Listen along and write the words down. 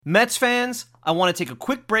Mets fans, I want to take a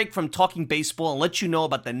quick break from talking baseball and let you know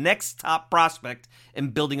about the next top prospect in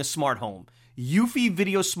building a smart home. Eufy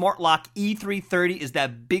Video Smart Lock E330 is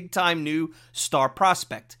that big-time new star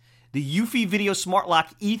prospect. The Eufy Video Smart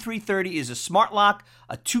Lock E330 is a smart lock,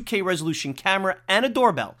 a 2K resolution camera, and a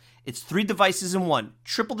doorbell. It's 3 devices in one,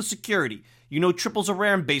 triple the security. You know triples are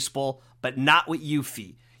rare in baseball, but not with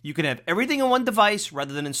Eufy. You can have everything in one device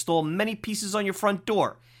rather than install many pieces on your front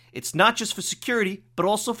door. It's not just for security, but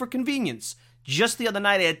also for convenience. Just the other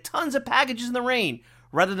night, I had tons of packages in the rain.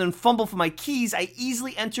 Rather than fumble for my keys, I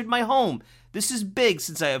easily entered my home. This is big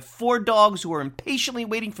since I have 4 dogs who are impatiently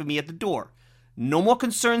waiting for me at the door. No more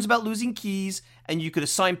concerns about losing keys, and you could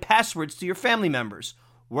assign passwords to your family members.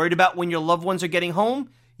 Worried about when your loved ones are getting home?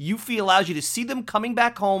 Eufy allows you to see them coming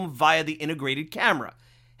back home via the integrated camera.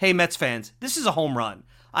 Hey Mets fans, this is a home run.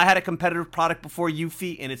 I had a competitive product before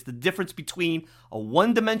Eufy, and it's the difference between a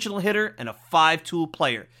one-dimensional hitter and a 5-tool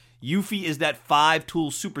player. Eufy is that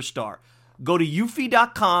 5-tool superstar. Go to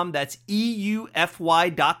eufy.com, that's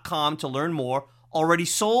EUFY.com to learn more. Already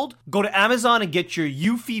sold? Go to Amazon and get your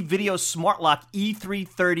Eufy Video Smart Lock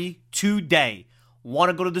E330 today.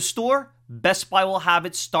 Want to go to the store? Best Buy will have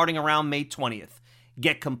it starting around May 20th.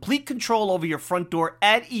 Get complete control over your front door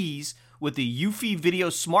at ease with the Eufy Video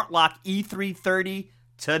Smart Lock E330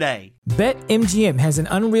 today. BetMGM has an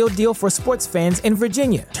unreal deal for sports fans in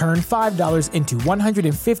Virginia. Turn $5 into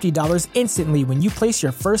 $150 instantly when you place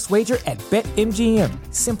your first wager at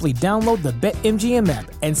BetMGM. Simply download the BetMGM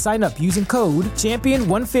app and sign up using code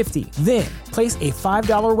Champion150. Then, place a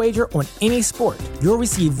 $5 wager on any sport. You'll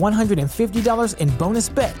receive $150 in bonus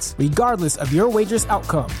bets, regardless of your wager's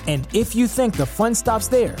outcome. And if you think the fun stops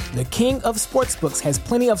there, the King of Sportsbooks has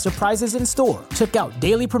plenty of surprises in store. Check out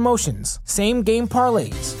daily promotions, same-game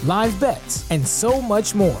parlays, live bets, and so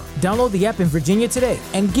much more. Download the app in Virginia today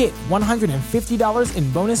and get $150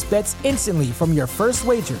 in bonus bets instantly from your first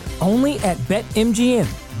wager. Only at BetMGM.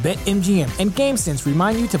 BetMGM and GameSense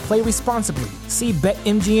remind you to play responsibly. See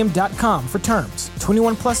BetMGM.com for terms.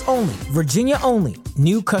 21 plus only. Virginia only.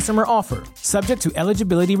 New customer offer. Subject to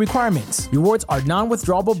eligibility requirements. Rewards are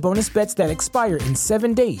non-withdrawable bonus bets that expire in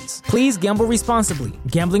 7 days. Please gamble responsibly.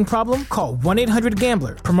 Gambling problem? Call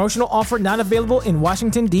 1-800-GAMBLER. Promotional offer not available in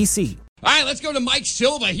Washington, D.C. All right, let's go to Mike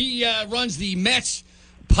Silva. He runs the Mets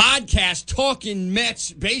podcast, Talking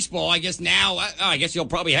Mets Baseball. I guess now, I guess he'll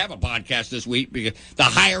probably have a podcast this week because the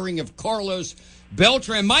hiring of Carlos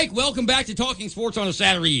Beltran. Mike, welcome back to Talking Sports on a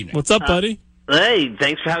Saturday evening. What's up, buddy? Hey,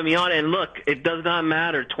 thanks for having me on. And look, it does not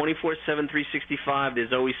matter. 24/7, 365,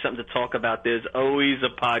 there's always something to talk about. There's always a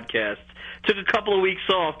podcast. Took a couple of weeks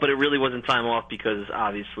off, but it really wasn't time off because,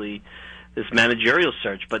 obviously, this managerial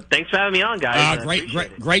search. But thanks for having me on, guys.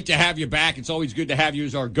 Great to have you back. It's always good to have you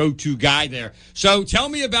as our go-to guy there. So tell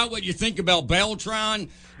me about what you think about Beltran.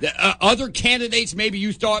 The other candidates maybe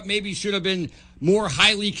you thought maybe should have been more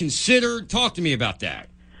highly considered. Talk to me about that.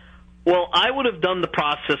 Well, I would have done the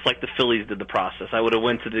process like the Phillies did the process. I would have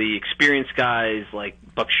went to the experienced guys like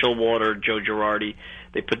Buck Showalter, Joe Girardi.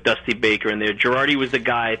 They put Dusty Baker in there. Girardi was the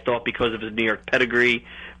guy I thought because of his New York pedigree,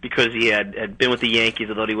 because he had been with the Yankees,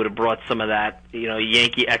 I thought he would have brought some of that,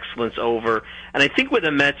 Yankee excellence over. And I think where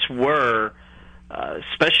the Mets were,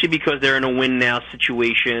 especially because they're in a win-now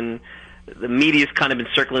situation, the media's kind of been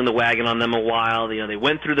circling the wagon on them a while. They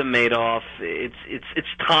went through the Madoff. It's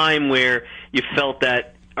time where you felt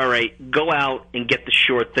that, all right, go out and get the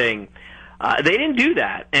sure thing. They didn't do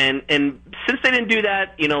that, and since they didn't do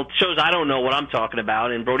that, shows I don't know what I'm talking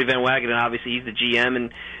about. And Brodie Van Wagenen, obviously, he's the GM,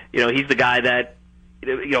 and he's the guy that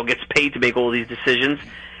gets paid to make all these decisions.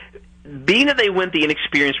 Being that they went the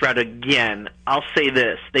inexperienced route again, I'll say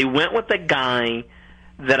this: they went with the guy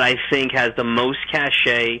that I think has the most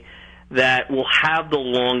cachet, that will have the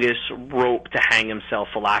longest rope to hang himself,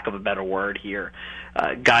 for lack of a better word here.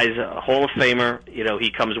 Guy's a Hall of Famer. He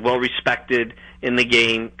comes well respected in the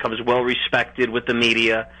game, comes well respected with the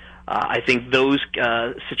media. I think those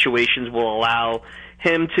situations will allow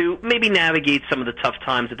him to maybe navigate some of the tough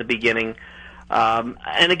times at the beginning.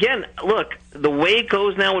 And again, look, the way it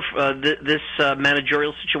goes now with this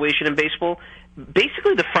managerial situation in baseball,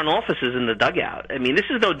 basically the front office is in the dugout. I mean, this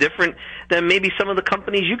is no different than maybe some of the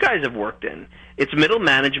companies you guys have worked in. It's middle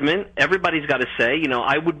management. Everybody's got to say.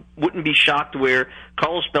 I wouldn't be shocked where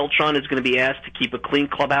Carlos Beltran is going to be asked to keep a clean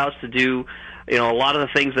clubhouse, to do a lot of the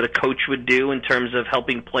things that a coach would do in terms of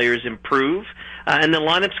helping players improve. And the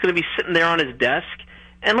lineup's going to be sitting there on his desk.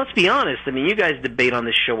 And let's be honest, I mean, you guys debate on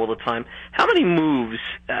this show all the time. How many moves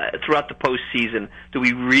throughout the postseason do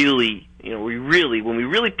we really, when we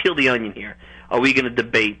really peel the onion here, are we going to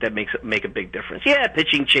debate that make a big difference? Yeah,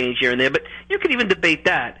 pitching change here and there, but you could even debate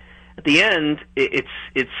that. at the end,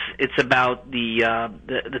 it's about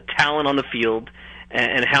the talent on the field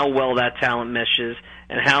and how well that talent meshes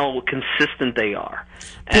and how consistent they are.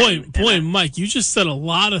 Boy, Mike, you just said a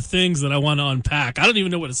lot of things that I want to unpack. I don't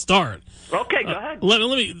even know where to start. Okay, go ahead. Let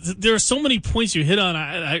me. There are so many points you hit on.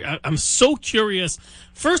 I'm so curious.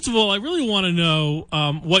 First of all, I really want to know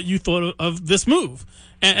what you thought of this move,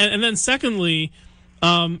 and then secondly,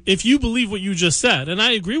 if you believe what you just said, and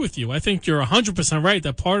I agree with you. I think you're 100% right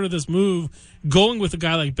that part of this move, going with a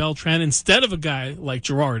guy like Beltran instead of a guy like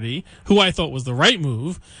Girardi, who I thought was the right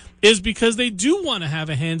move, is because they do want to have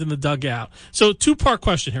a hand in the dugout. So, two-part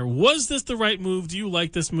question here. Was this the right move? Do you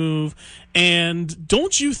like this move? And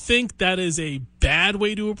don't you think that is a bad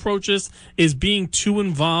way to approach this, is being too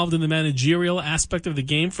involved in the managerial aspect of the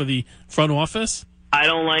game for the front office? I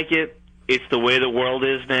don't like it. It's the way the world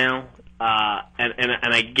is now.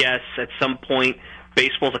 And I guess at some point,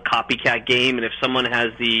 baseball's a copycat game, and if someone has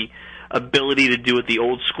the ability to do it the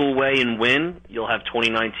old school way and win, you'll have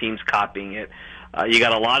 29 teams copying it. You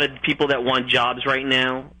got a lot of people that want jobs right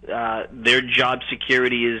now. Their job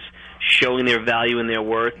security is showing their value and their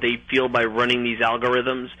worth. They feel by running these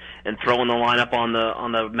algorithms and throwing the lineup on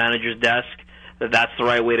the manager's desk that that's the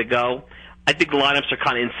right way to go. I think the lineups are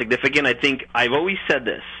kind of insignificant. I think I've always said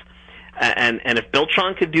this, and if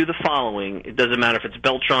Beltran could do the following, it doesn't matter if it's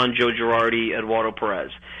Beltran, Joe Girardi, Eduardo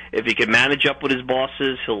Perez. If he could manage up with his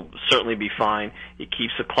bosses, he'll certainly be fine. He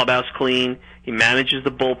keeps the clubhouse clean. He manages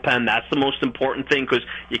the bullpen. That's the most important thing, because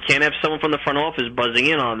you can't have someone from the front office buzzing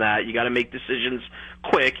in on that. You got to make decisions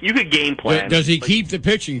quick. You could game plan. Does he keep the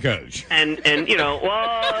pitching coach? And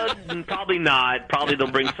well, probably not. Probably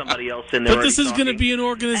they'll bring somebody else in there. But this is going to be an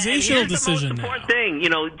organizational decision now. The most important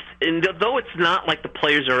thing, and though it's not like the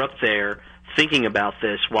players are up there thinking about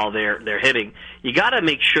this while they're hitting, you got to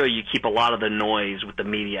make sure you keep a lot of the noise with the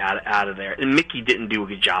media out of there. And Mickey didn't do a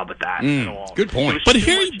good job with that at all. Good point.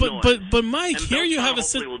 But Mike, and here you have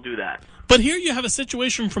will do that. But here you have a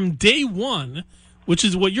situation from day one, which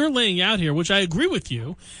is what you're laying out here, which I agree with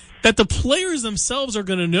you, that the players themselves are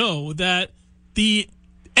going to know that the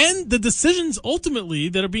decisions ultimately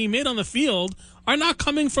that are being made on the field are not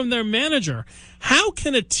coming from their manager. How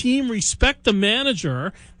can a team respect the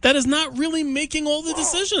manager that is not really making all the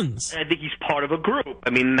decisions? I think he's part of a group. I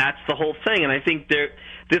mean, that's the whole thing. And I think the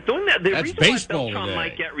reason why Beltran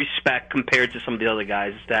might get respect compared to some of the other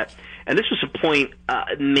guys is that, and this was a point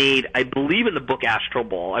made, I believe, in the book Astro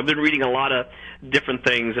Ball. I've been reading a lot of different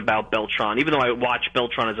things about Beltran. Even though I watched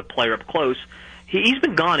Beltran as a player up close, he's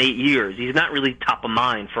been gone 8 years. He's not really top of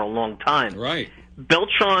mind for a long time. Right.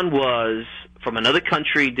 Beltran was from another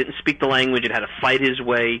country, didn't speak the language, and had to fight his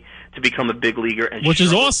way to become a big leaguer. And Which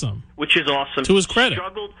is awesome. To his credit.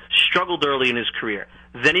 Struggled early in his career.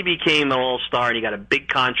 Then he became an all-star, and he got a big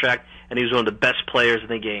contract, and he was one of the best players in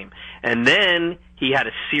the game. And then he had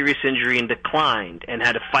a serious injury and declined and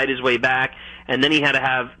had to fight his way back. And then he had to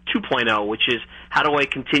have 2.0, which is, how do I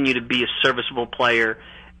continue to be a serviceable player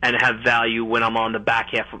and have value when I'm on the back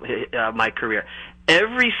half of my career?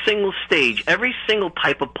 Every single stage, every single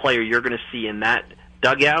type of player you're going to see in that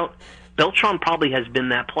dugout, Beltran probably has been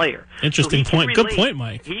that player. Interesting point. Good point,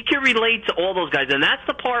 Mike. He can relate to all those guys, and that's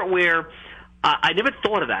the part where I never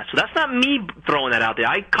thought of that. So that's not me throwing that out there.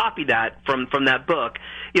 I copied that from that book.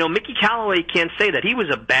 Mickey Callaway can't say that. He was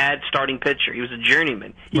a bad starting pitcher. He was a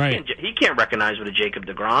journeyman. He can't recognize with a Jacob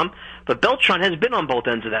deGrom. But Beltran has been on both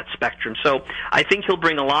ends of that spectrum. So I think he'll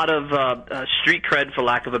bring a lot of street cred, for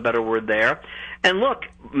lack of a better word, there. And look,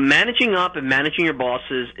 managing up and managing your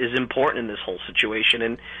bosses is important in this whole situation.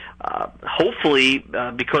 And hopefully,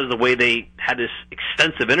 because of the way they had this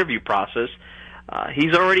extensive interview process,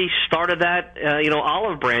 he's already started that,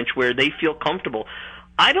 olive branch where they feel comfortable.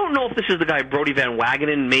 I don't know if this is the guy Brodie Van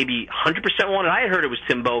Wagenen maybe 100% wanted. I had heard it was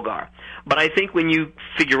Tim Bogar. But I think when you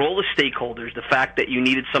figure all the stakeholders, the fact that you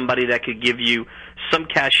needed somebody that could give you some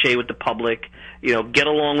cachet with the public, get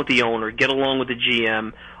along with the owner, get along with the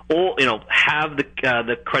GM, or have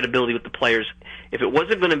the credibility with the players. If it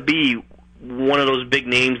wasn't going to be one of those big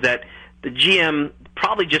names that the GM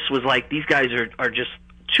probably just was like, these guys are just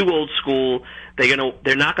too old school.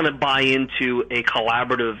 They're not going to buy into a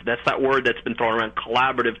collaborative, that's that word that's been thrown around,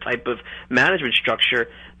 collaborative type of management structure,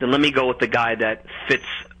 then let me go with the guy that fits.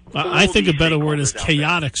 I think a better word is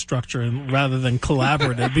chaotic structure rather than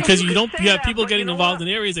collaborative, because you have people getting involved in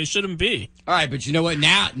areas they shouldn't be. All right, but you know what?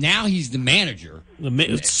 Now he's the manager.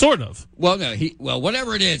 Sort of. Well, no,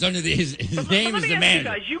 whatever it is, under his name is the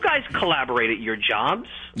manager. You guys collaborate at your jobs.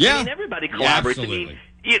 Yeah. I mean, everybody collaborates. Yeah, absolutely.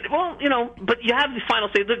 But you have the final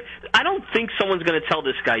say. Look, I don't think someone's going to tell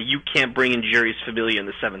this guy, you can't bring in Jeurys Familia in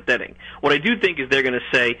the 7th inning. What I do think is they're going to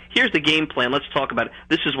say, here's the game plan, let's talk about it.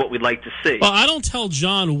 This is what we'd like to see. Well, I don't tell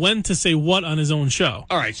John when to say what on his own show.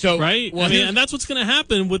 All right, so... Right? Well, and that's what's going to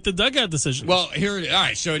happen with the dugout decision. Well, all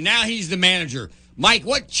right, so now he's the manager. Mike,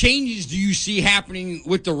 what changes do you see happening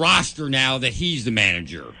with the roster now that he's the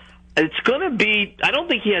manager? It's going to be, I don't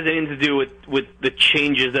think he has anything to do with the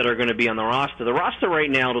changes that are going to be on the roster. The roster right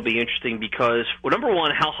now will be interesting because, well, number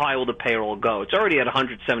one, how high will the payroll go? It's already at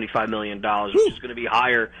 $175 million, which is going to be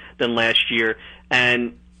higher than last year.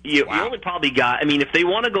 And you only probably got, if they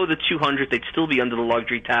want to go to 200, they'd still be under the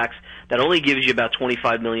luxury tax. That only gives you about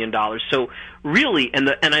 $25 million. So really, and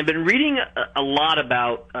I've been reading a lot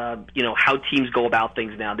about, how teams go about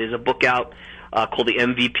things now. There's a book out called the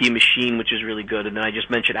MVP Machine, which is really good. And then I just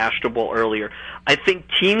mentioned Astro Ball earlier. I think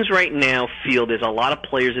teams right now feel there's a lot of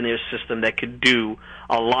players in their system that could do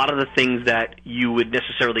a lot of the things that you would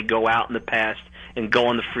necessarily go out in the past and go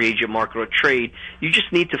on the free agent market or trade. You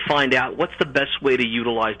just need to find out what's the best way to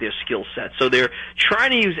utilize their skill set. So they're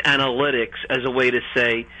trying to use analytics as a way to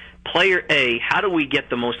say, player A, how do we get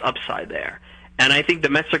the most upside there? And I think the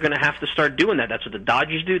Mets are going to have to start doing that. That's what the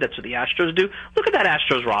Dodgers do. That's what the Astros do. Look at that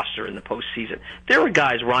Astros roster in the postseason. There were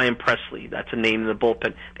guys, Ryan Presley, that's a name in the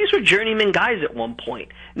bullpen. These were journeyman guys at one point.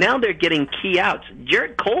 Now they're getting key outs.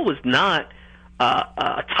 Jarrett Cole was not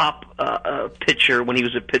a top pitcher when he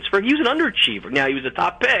was at Pittsburgh. He was an underachiever. Now, he was a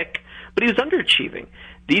top pick, but he was underachieving.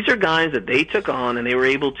 These are guys that they took on, and they were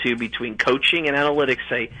able to, between coaching and analytics,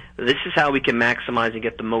 say, this is how we can maximize and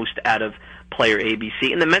get the most out of player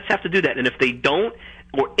ABC. And the Mets have to do that. And if they don't,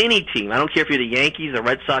 or any team, I don't care if you're the Yankees, the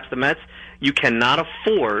Red Sox, the Mets, you cannot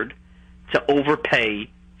afford to overpay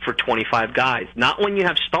for 25 guys. Not when you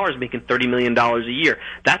have stars making $30 million a year.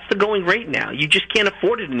 That's the going rate now. You just can't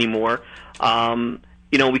afford it anymore.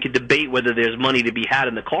 We could debate whether there's money to be had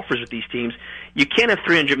in the coffers with these teams. You can't have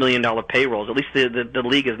 $300 million payrolls. At least the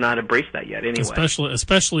league has not embraced that yet anyway.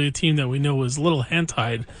 Especially a team that we know is a little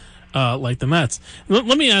hand-tied like the Mets.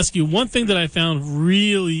 Let me ask you, one thing that I found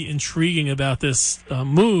really intriguing about this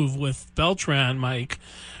move with Beltran, Mike,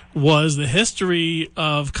 was the history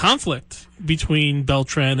of conflict between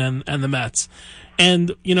Beltran and the Mets.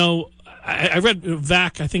 And, I read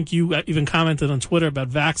Vac, I think you even commented on Twitter about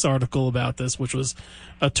Vac's article about this, which was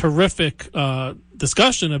a terrific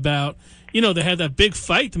discussion about, they had that big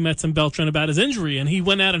fight, the Mets and Beltran, about his injury, and he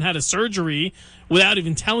went out and had a surgery without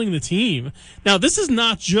even telling the team. Now, this is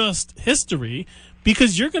not just history,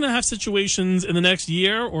 because you're going to have situations in the next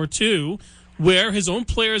year or two where his own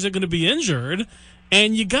players are going to be injured,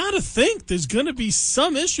 and you got to think there's going to be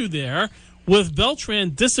some issue there with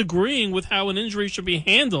Beltran disagreeing with how an injury should be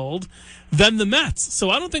handled than the Mets. So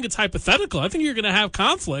I don't think it's hypothetical. I think you're going to have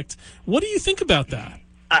conflict. What do you think about that?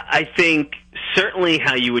 I think certainly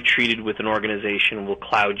how you were treated with an organization will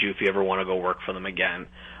cloud you if you ever want to go work for them again.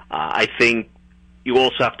 I think you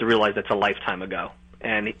also have to realize that's a lifetime ago.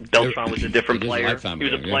 And Beltran was a different player. He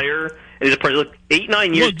was a player. And he's a player. Look,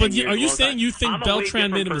 8-9 years. But are you saying you think Beltran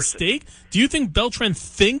made a mistake? Do you think Beltran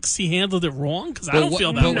thinks he handled it wrong? Because I don't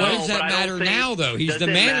feel that way. But what does that matter now, though? He's the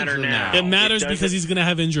manager now. It matters because he's going to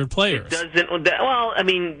have injured players. It doesn't. Well,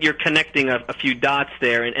 you're connecting a few dots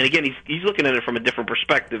there, and again, he's looking at it from a different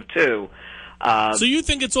perspective too. So you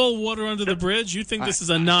think it's all water under the bridge? You think this is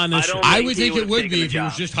a non-issue? I would think it would be if he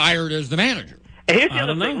was just hired as the manager. And here's the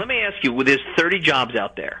other thing. Let me ask you, there's 30 jobs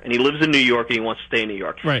out there, and he lives in New York, and he wants to stay in New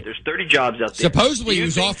York. Right. There's 30 jobs out there. Supposedly he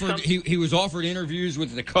was offered he was offered interviews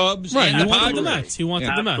with the Cubs. Right, and he wanted the Mets. He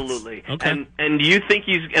wanted the Mets. Absolutely. Okay. And do you think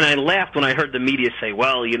and I laughed when I heard the media say,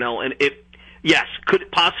 well, and yes, could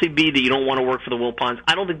it possibly be that you don't want to work for the Wilpons?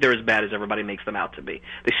 I don't think they're as bad as everybody makes them out to be.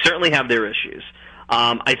 They certainly have their issues.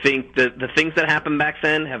 I think the things that happened back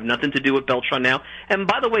then have nothing to do with Beltran now. And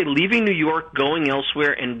by the way, leaving New York, going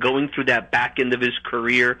elsewhere, and going through that back end of his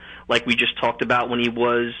career, like we just talked about when he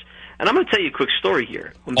was. And I'm going to tell you a quick story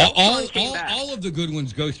here. All of the good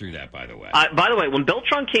ones go through that, by the way. By the way, when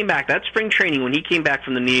Beltran came back, that spring training, when he came back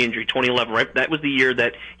from the knee injury, 2011, right? That was the year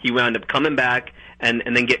that he wound up coming back and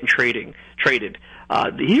then getting traded.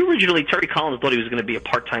 Terry Collins thought he was going to be a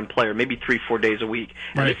part-time player, maybe 3-4 days a week.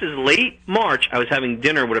 And This is late March. I was having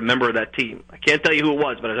dinner with a member of that team. I can't tell you who it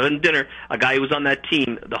was, but I was having dinner, a guy who was on that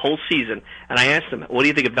team the whole season. And I asked him, what do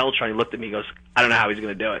you think of Beltran? He looked at me, he goes, I don't know how he's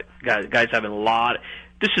going to do it. Guy's having a lot.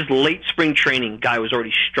 This is late spring training. Guy was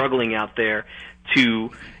already struggling out there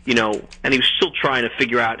and he was still trying to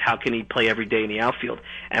figure out how can he play every day in the outfield.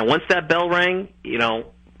 And once that bell rang,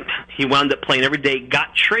 he wound up playing every day,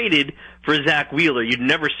 got traded for Zach Wheeler. You'd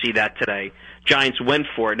never see that today. Giants went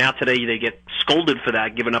for it. Now today they get scolded for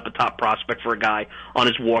that, giving up a top prospect for a guy on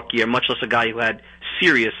his walk year, much less a guy who had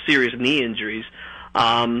serious knee injuries.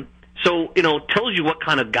 So, it tells you what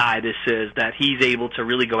kind of guy this is, that he's able to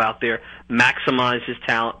really go out there, maximize his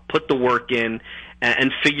talent, put the work in,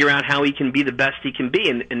 and figure out how he can be the best he can be.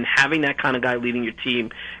 And having that kind of guy leading your team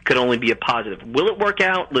could only be a positive. Will it work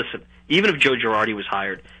out? Listen, even if Joe Girardi was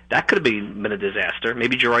hired, that could have been a disaster.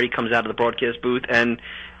 Maybe Girardi comes out of the broadcast booth and,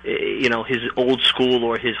 his old school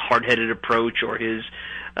or his hard-headed approach or his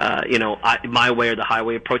my way or the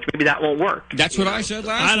highway approach, maybe that won't work. That's what I said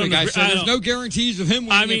last week. I said there's no guarantees of him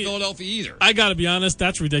winning in Philadelphia either. I got to be honest,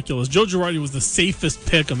 that's ridiculous. Joe Girardi was the safest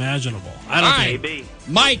pick imaginable. I don't think.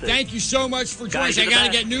 Mike, thank you so much for joining us. I got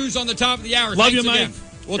to get news on the top of the hour. Love Thanks you, Mike. again.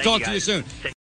 We'll talk to you soon.